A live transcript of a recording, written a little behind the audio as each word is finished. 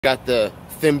Got the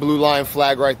thin blue line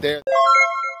flag right there.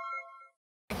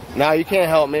 Now you can't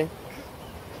help me.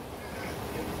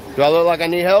 Do I look like I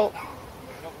need help?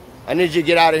 I need you to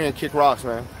get out of here and kick rocks,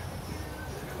 man.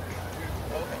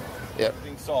 Yep.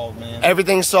 Everything's solved, man.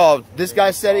 Everything's solved. This guy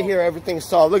said it here, everything's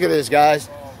solved. Look at this, guys.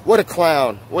 What a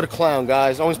clown. What a clown,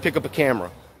 guys. Always pick up a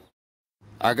camera.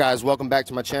 Alright, guys, welcome back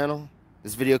to my channel.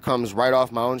 This video comes right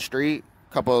off my own street.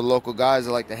 A couple of local guys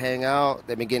that like to hang out.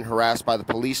 They've been getting harassed by the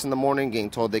police in the morning, getting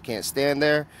told they can't stand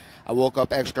there. I woke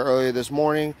up extra early this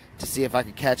morning to see if I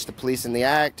could catch the police in the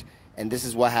act, and this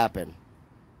is what happened.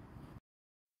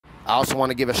 I also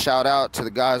want to give a shout out to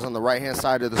the guys on the right hand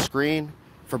side of the screen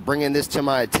for bringing this to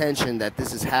my attention that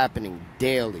this is happening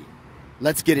daily.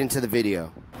 Let's get into the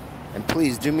video. And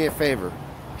please do me a favor,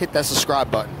 hit that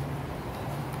subscribe button.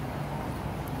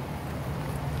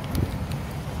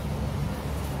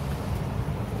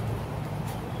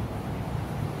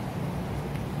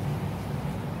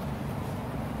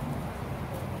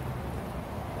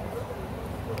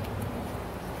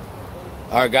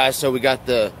 Alright guys, so we got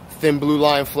the thin blue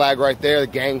line flag right there, the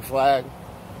gang flag.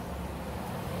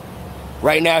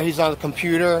 Right now he's on the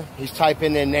computer, he's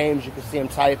typing in names, you can see him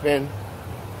typing.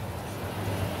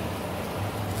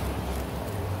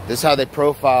 This is how they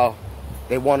profile.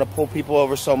 They want to pull people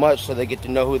over so much so they get to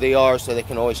know who they are so they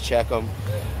can always check them.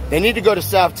 They need to go to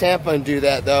South Tampa and do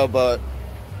that though, but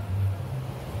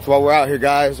that's why we're out here,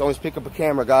 guys. Always pick up a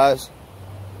camera, guys.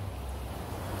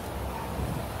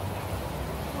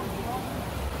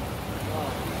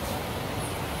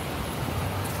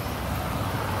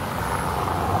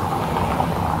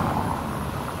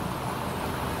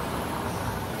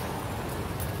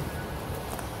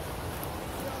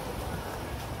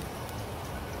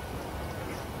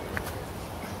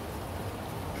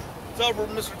 What's up,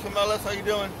 Mr. Camellis? How you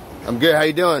doing? I'm good. How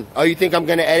you doing? Oh, you think I'm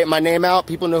going to edit my name out?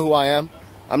 People know who I am.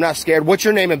 I'm not scared. What's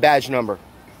your name and badge number?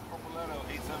 Corpoleto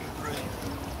 873.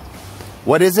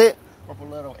 What is it?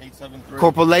 Corpoleto 873.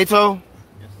 Corpoleto?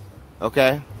 Yes.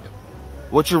 Okay. Yep.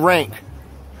 What's your rank?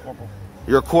 Corporal.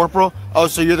 You're a corporal? Oh,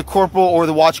 so you're the corporal or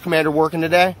the watch commander working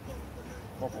today?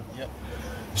 Corporal. Yep.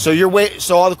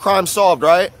 So all the crime's solved,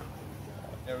 right?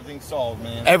 Everything's solved,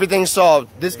 man. Everything's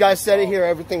solved. This guy said it here,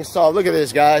 everything's solved. Look at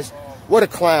this, guys. What a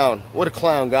clown. What a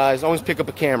clown, guys. Always pick up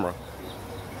a camera.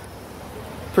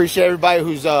 Appreciate everybody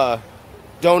who's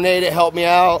donated, helped me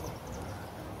out.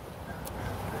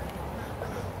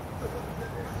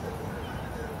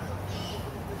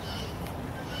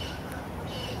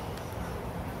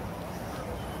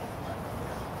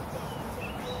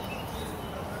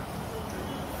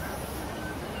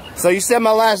 So you said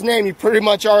my last name. You pretty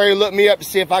much already looked me up to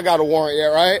see if I got a warrant yet,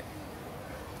 right?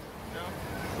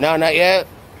 No. No, not yet?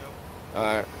 No. All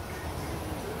right.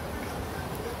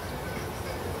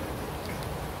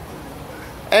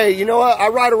 Hey, you know what? I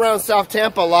ride around South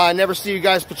Tampa a lot. I never see you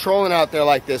guys patrolling out there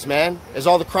like this, man. Is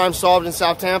all the crime solved in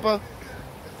South Tampa?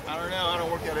 I don't know. I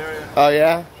don't work that area. Oh,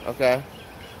 yeah? Okay.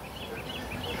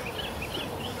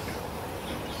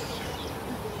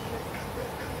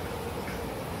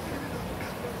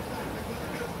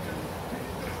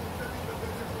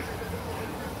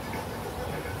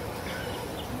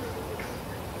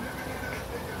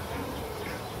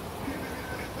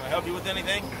 Can I help you with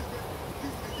anything?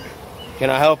 Can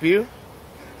I help you?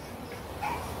 No.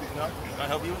 Can I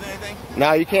help you with anything?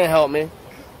 No, you can't help me.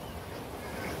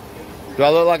 Do I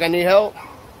look like I need help?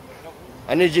 Nope.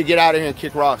 I need you to get out of here and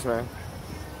kick rocks, man.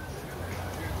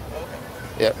 Okay.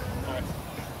 Yep. All right.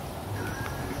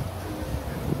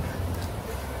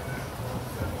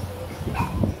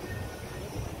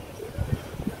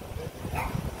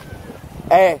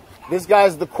 Hey, this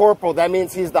guy's the corporal. That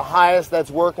means he's the highest that's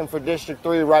working for District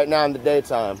 3 right now in the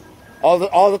daytime. All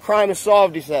the crime is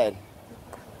solved, he said.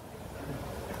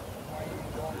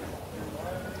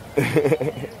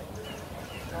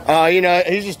 You know,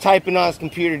 he's just typing on his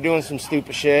computer doing some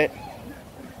stupid shit.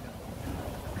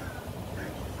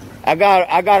 I got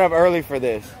up early for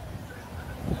this.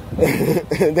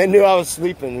 They knew I was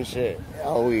sleeping and shit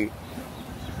all week.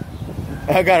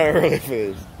 I got up early for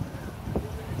this.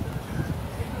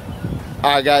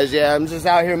 Alright guys, yeah, I'm just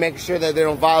out here making sure that they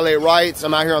don't violate rights.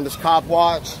 I'm out here on this cop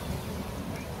watch.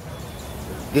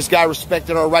 This guy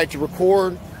respected our right to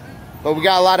record. But we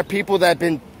got a lot of people that have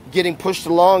been getting pushed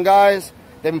along, guys.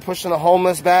 They've been pushing the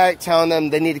homeless back, telling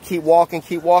them they need to keep walking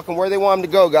where they want them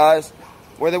to go, guys.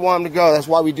 Where they want them to go. That's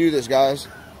why we do this, guys.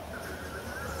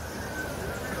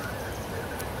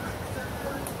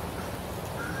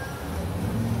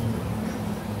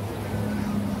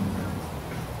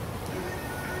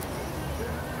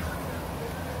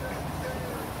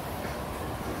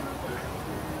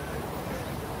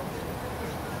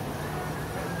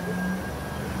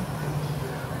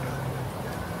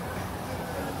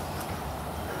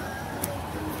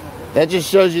 That just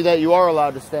shows you that you are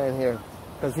allowed to stand here.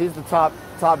 Because he's the top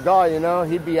guy, you know?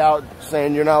 He'd be out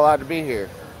saying you're not allowed to be here.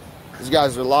 These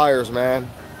guys are liars, man.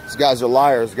 These guys are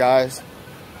liars, guys.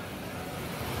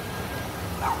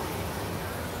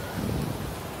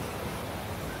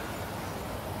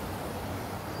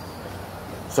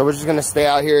 So we're just going to stay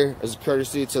out here as a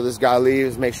courtesy till this guy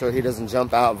leaves. Make sure he doesn't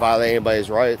jump out and violate anybody's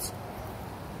rights.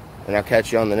 And I'll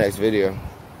catch you on the next video.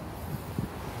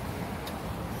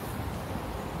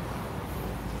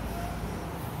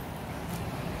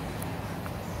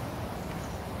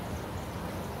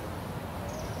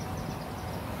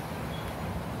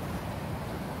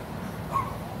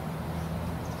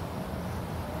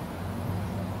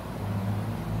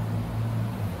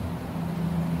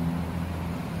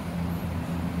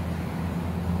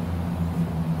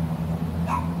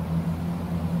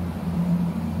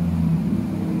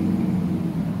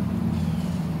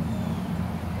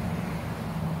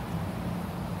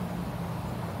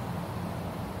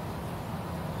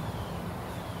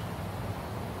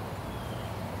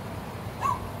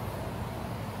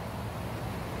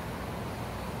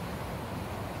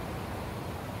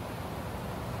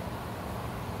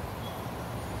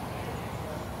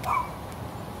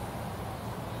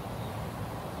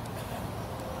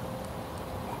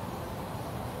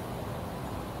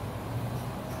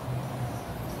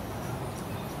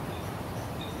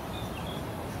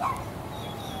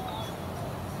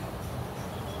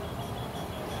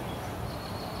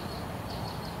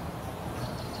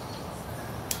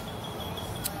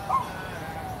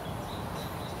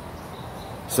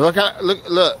 So look,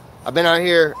 I've been out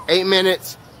here 8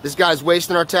 minutes. This guy's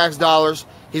wasting our tax dollars.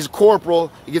 He's a corporal,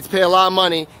 he gets paid a lot of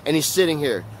money, and he's sitting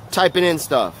here, typing in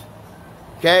stuff.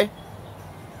 Okay?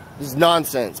 This is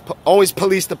nonsense. Always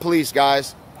police the police,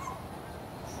 guys.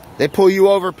 They pull you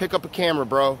over, pick up a camera,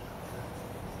 bro.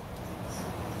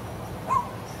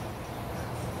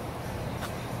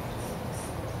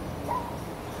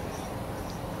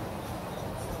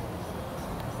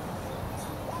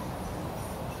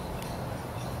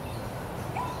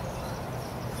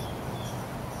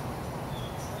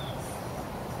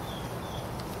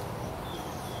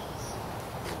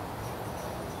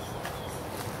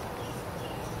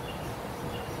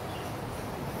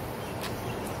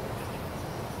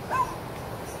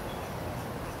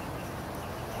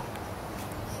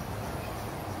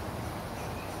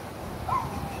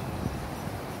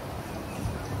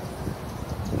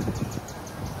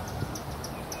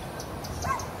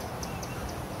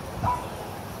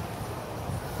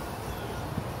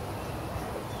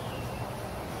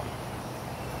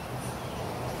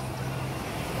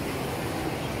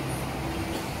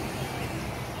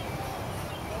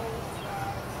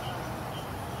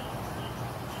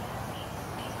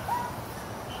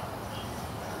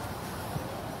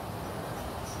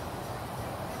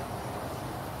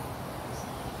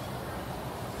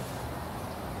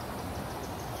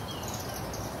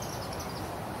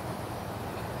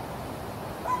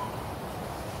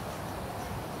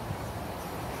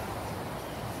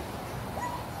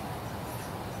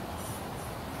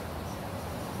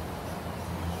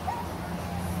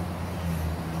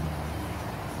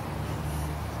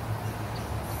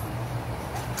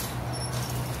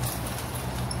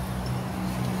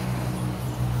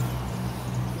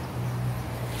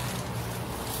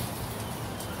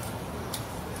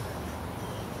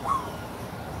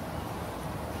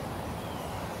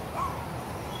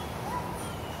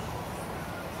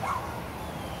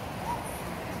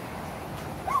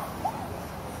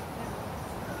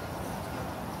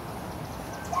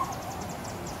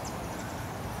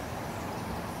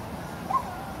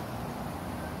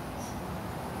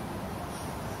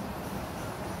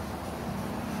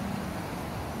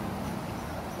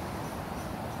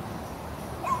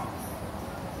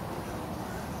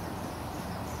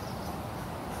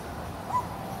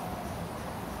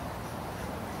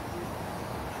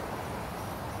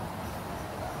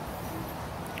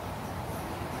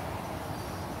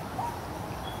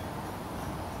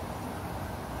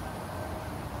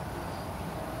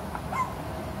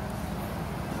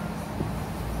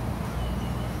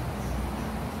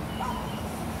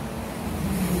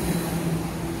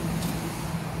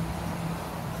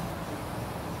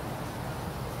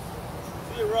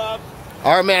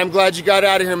 All right, man, I'm glad you got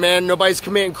out of here, man. Nobody's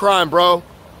committing crime, bro.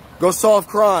 Go solve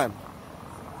crime.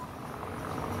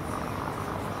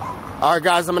 All right,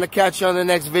 guys, I'm going to catch you on the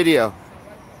next video.